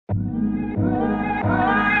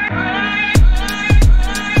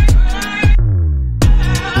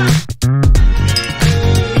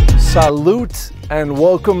Salute and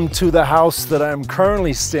welcome to the house that I'm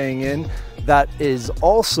currently staying in that is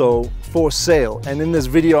also for sale. And in this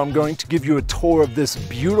video, I'm going to give you a tour of this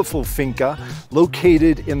beautiful finca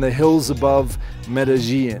located in the hills above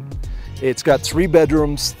Medellín. It's got 3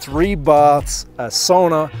 bedrooms, 3 baths, a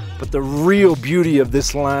sauna, but the real beauty of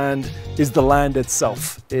this land is the land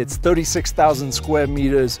itself. It's 36,000 square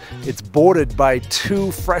meters. It's bordered by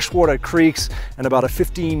 2 freshwater creeks and about a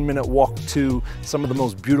 15-minute walk to some of the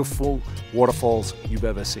most beautiful waterfalls you've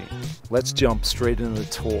ever seen. Let's jump straight into the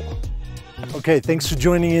tour. Okay, thanks for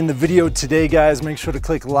joining in the video today, guys. Make sure to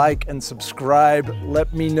click like and subscribe.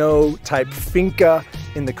 Let me know, type Finca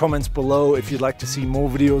in the comments below if you'd like to see more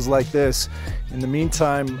videos like this. In the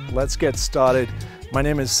meantime, let's get started. My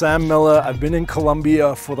name is Sam Miller. I've been in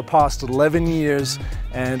Colombia for the past 11 years,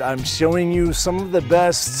 and I'm showing you some of the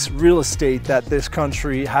best real estate that this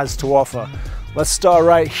country has to offer. Let's start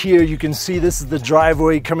right here. You can see this is the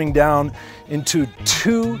driveway coming down into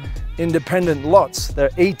 2 independent lots. They're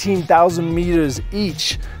 18,000 meters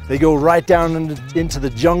each. They go right down into the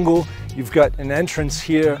jungle. You've got an entrance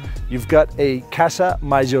here. You've got a casa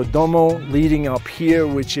mayordomo leading up here,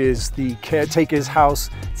 which is the caretaker's house.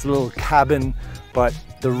 It's a little cabin, but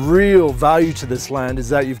the real value to this land is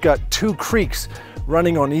that you've got 2 creeks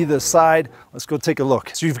running on either side. Let's go take a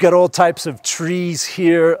look. So you've got all types of trees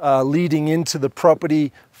here leading into the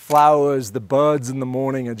property. Flowers, the birds in the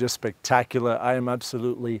morning are just spectacular. I am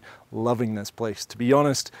absolutely loving this place. To be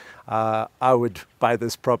honest, I would buy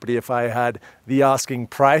this property if I had the asking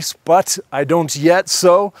price, but I don't yet,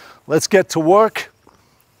 so let's get to work.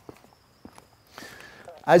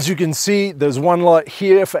 As you can see, there's 1 lot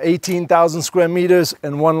here for 18,000 square meters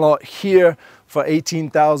and 1 lot here for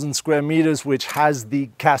 18,000 square meters, which has the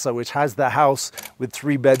casa, which has the house with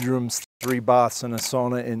 3 bedrooms, 3 baths and a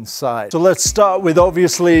sauna inside. So let's start with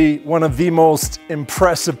obviously one of the most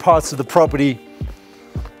impressive parts of the property,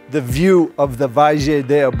 the view of the Valle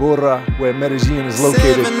de Aburrá, where Medellín is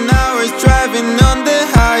located. 7 hours driving on the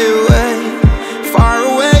highway, far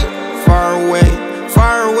away, far away,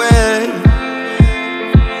 far away.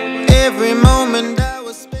 Every moment I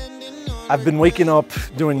was spending on. I've been waking up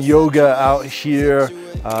doing yoga out here,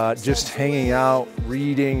 just hanging out,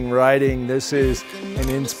 reading, writing. This is an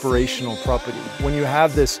inspirational property. When you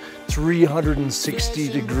have this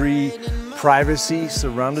 360-degree privacy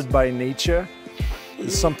surrounded by nature,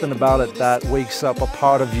 there's something about it that wakes up a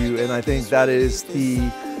part of you, and I think that is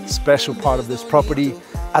the special part of this property.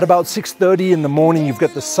 At about 6:30 in the morning, you've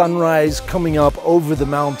got the sunrise coming up over the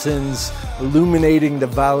mountains, illuminating the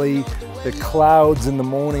valley. The clouds in the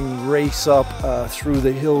morning race up through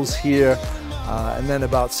the hills here. And then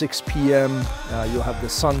about 6 p.m. You'll have the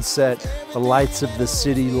sunset, the lights of the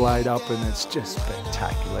city light up, and it's just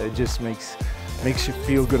spectacular. It just makes you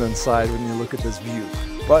feel good inside when you look at this view.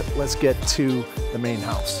 But let's get to the main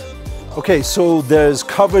house. Okay, so there's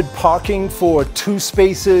covered parking for 2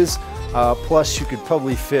 spaces, plus you could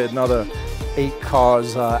probably fit another 8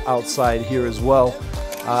 cars outside here as well.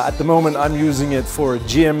 At the moment, I'm using it for a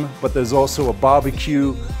gym, but there's also a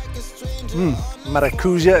barbecue.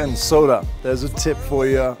 Maracuja and soda. There's a tip for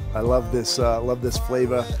you. I love this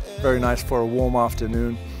flavor. Very nice for a warm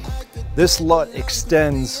afternoon. This lot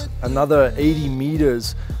extends another 80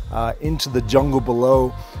 meters into the jungle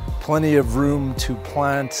below. Plenty of room to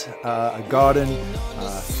plant a garden,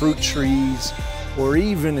 fruit trees, or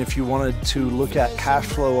even if you wanted to look at cash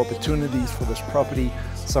flow opportunities for this property,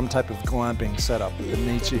 some type of glamping setup. The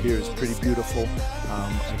nature here is pretty beautiful.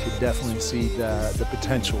 I could definitely see the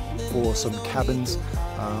potential for some cabins,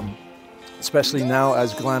 especially now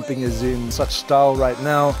as glamping is in such style right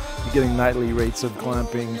now. You're getting nightly rates of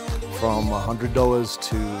glamping from $100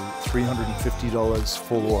 to $350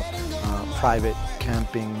 for private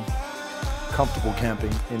camping, comfortable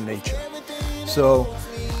camping in nature. So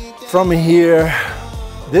from here,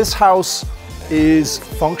 this house is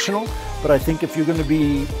functional, but I think if you're going to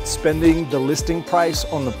be spending the listing price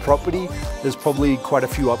on the property, there's probably quite a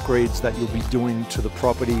few upgrades that you'll be doing to the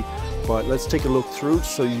property. But let's take a look through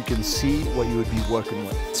so you can see what you would be working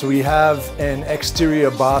with. So we have an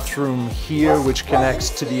exterior bathroom here which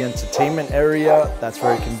connects to the entertainment area. That's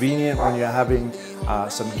very convenient when you're having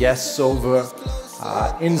some guests over.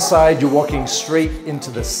 Inside, you're walking straight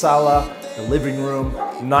into the sala, the living room.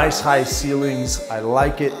 Nice high ceilings, I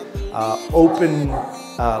like it. Open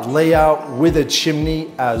layout with a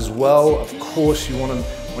chimney as well. Of course, you want to,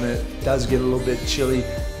 when it does get a little bit chilly,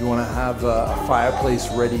 you want to have a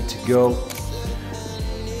fireplace ready to go.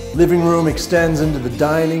 Living room extends into the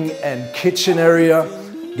dining and kitchen area.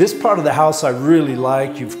 This part of the house I really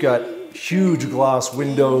like. You've got huge glass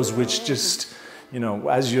windows which just you know,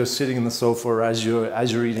 as you're sitting in the sofa or as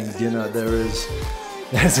you're eating dinner, there's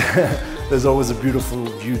always a beautiful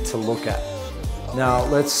view to look at. Now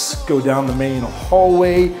let's go down the main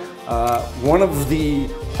hallway. One of the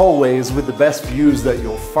hallways with the best views that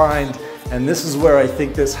you'll find, and this is where I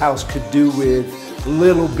think this house could do with a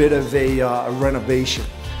little bit of a renovation.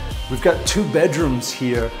 We've got 2 bedrooms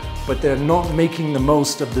here, but they're not making the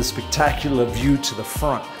most of the spectacular view to the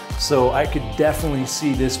front. So I could definitely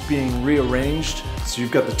see this being rearranged. So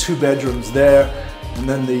you've got the 2 bedrooms there, and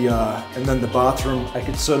then the bathroom. I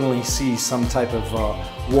could certainly see some type of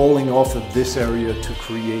walling off of this area to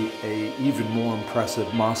create a even more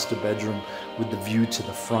impressive master bedroom with the view to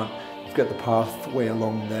the front. You've got the pathway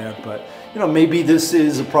along there, but you know, maybe this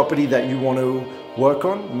is a property that you want to work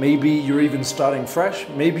on. Maybe you're even starting fresh.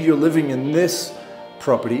 Maybe you're living in this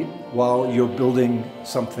property while you're building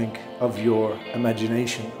something of your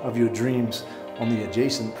imagination, of your dreams on the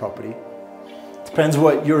adjacent property. Depends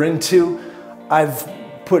what you're into. I've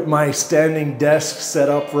put my standing desk set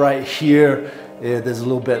up right here. There's a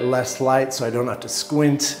little bit less light, so I don't have to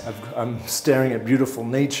squint. I'm staring at beautiful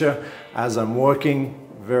nature as I'm working.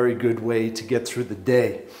 Very good way to get through the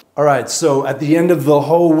day. All right, so at the end of the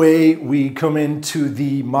hallway, we come into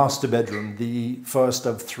the master bedroom, the first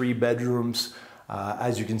of 3 bedrooms.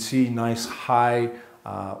 As you can see, nice high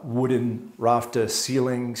wooden rafter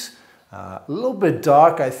ceilings. A little bit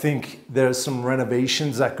dark. I think there's some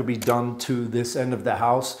renovations that could be done to this end of the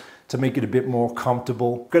house to make it a bit more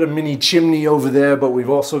comfortable. Got a mini chimney over there, but we've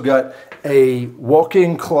also got a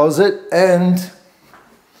walk-in closet and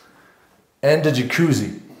a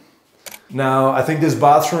jacuzzi. Now, I think this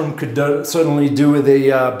bathroom could certainly do with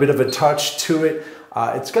a bit of a touch to it.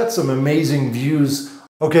 It's got some amazing views.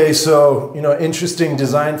 Okay, so, you know, interesting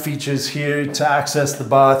design features here. To access the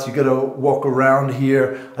bath, you gotta walk around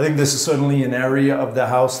here. I think this is certainly an area of the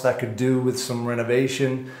house that could do with some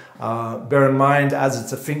renovation. Bear in mind, as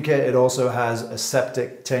it's a finca, it also has a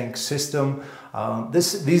septic tank system.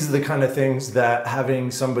 These are the kind of things that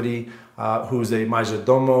having somebody who's a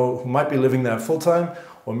mayordomo, who might be living there full-time,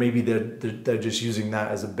 or maybe they're just using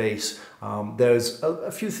that as a base. There's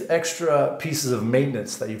a few extra pieces of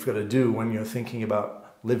maintenance that you've got to do when you're thinking about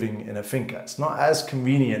living in a finca. It's not as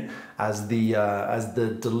convenient as the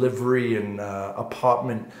delivery and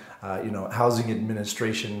apartment, you know, housing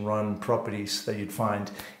administration run properties that you'd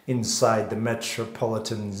find inside the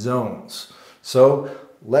metropolitan zones. So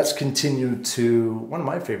let's continue to one of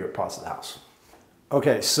my favorite parts of the house.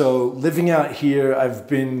 Okay, so living out here, I've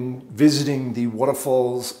been visiting the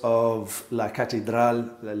waterfalls of La Catedral,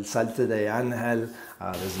 El Salte de Ángel.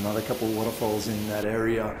 There's another couple of waterfalls in that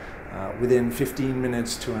area. Within 15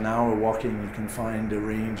 minutes to an hour walking, you can find a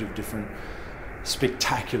range of different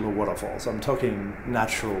spectacular waterfalls. I'm talking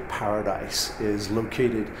natural paradise is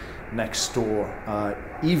located next door,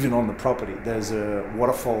 even on the property. There's a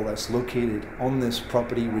waterfall that's located on this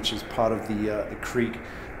property, which is part of the creek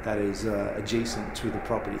that is adjacent to the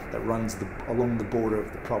property, that runs along the border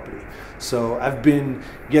of the property. So I've been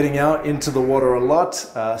getting out into the water a lot.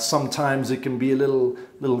 Sometimes it can be a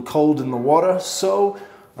little cold in the water, so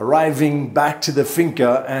arriving back to the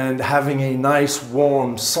finca and having a nice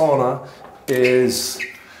warm sauna is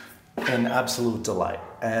an absolute delight.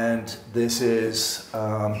 And this is,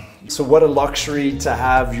 so what a luxury to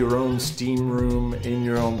have your own steam room in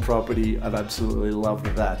your own property. I've absolutely loved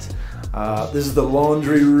that. This is the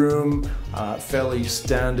laundry room, fairly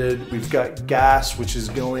standard. We've got gas, which is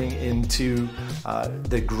going into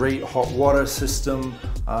the great hot water system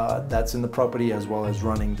that's in the property, as well as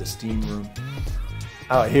running the steam room.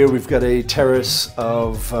 Out here we've got a terrace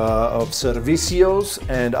of servicios,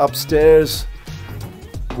 and upstairs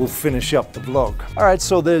we'll finish up the vlog. All right,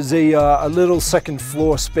 so there's a little second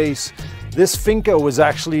floor space. This finca was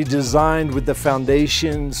actually designed with the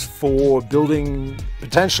foundations for building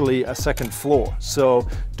potentially a second floor. So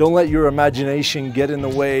don't let your imagination get in the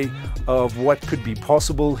way of what could be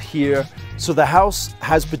possible here. So the house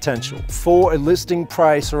has potential. For a listing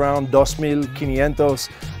price around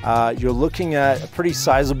 2,500, you're looking at a pretty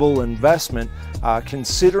sizable investment,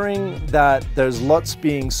 considering that there's lots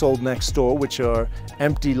being sold next door, which are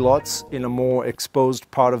empty lots in a more exposed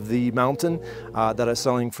part of the mountain that are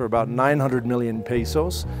selling for about 900 million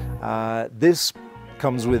pesos. This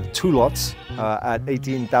comes with 2 lots at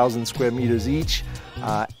 18,000 square meters each,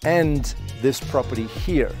 and this property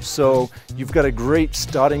here. So you've got a great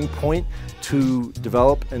starting point to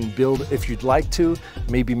develop and build if you'd like to,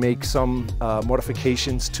 maybe make some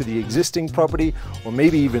modifications to the existing property, or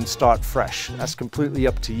maybe even start fresh. That's completely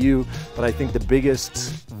up to you, but I think the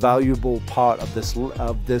biggest valuable part of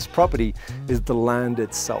this property is the land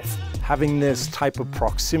itself. having this type of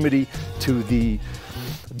proximity to the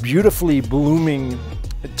beautifully blooming,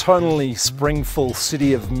 eternally springful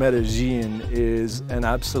city of Medellín is an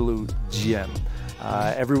absolute gem.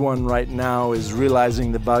 Everyone right now is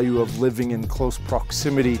realizing the value of living in close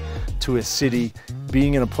proximity to a city,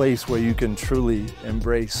 being in a place where you can truly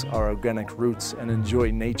embrace our organic roots and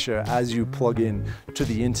enjoy nature as you plug in to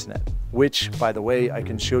the internet, which, by the way, I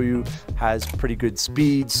can show you has pretty good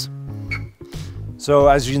speeds. So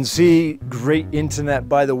as you can see, great internet,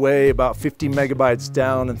 by the way, about 50 megabytes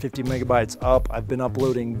down and 50 megabytes up. I've been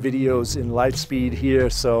uploading videos in light speed here.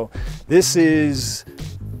 So this is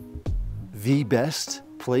the best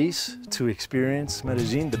place to experience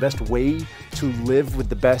Medellín, the best way to live with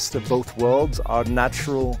the best of both worlds, our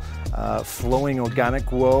natural, flowing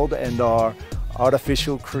organic world and our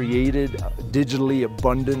artificial created, digitally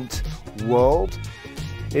abundant world.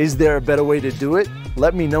 Is there a better way to do it?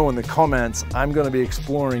 Let me know in the comments. I'm going to be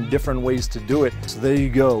exploring different ways to do it. So there you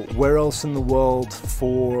go. Where else in the world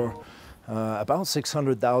for about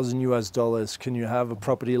 $600,000 US can you have a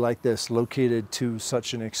property like this located to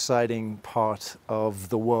such an exciting part of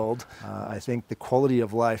the world? I think the quality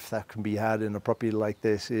of life that can be had in a property like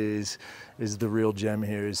this is the real gem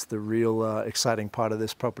here, is the real exciting part of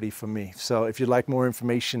this property for me. So if you'd like more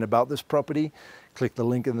information about this property, click the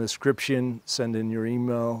link in the description, send in your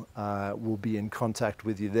email, we'll be in contact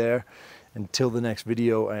with you there. Until the next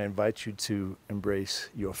video, I invite you to embrace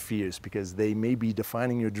your fears because they may be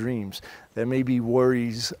defining your dreams. There may be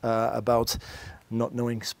worries about not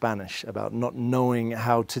knowing Spanish, about not knowing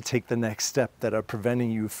how to take the next step that are preventing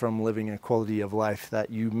you from living a quality of life that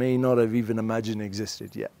you may not have even imagined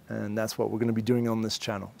existed yet. And that's what we're going to be doing on this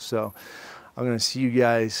channel. So I'm going to see you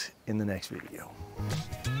guys in the next video.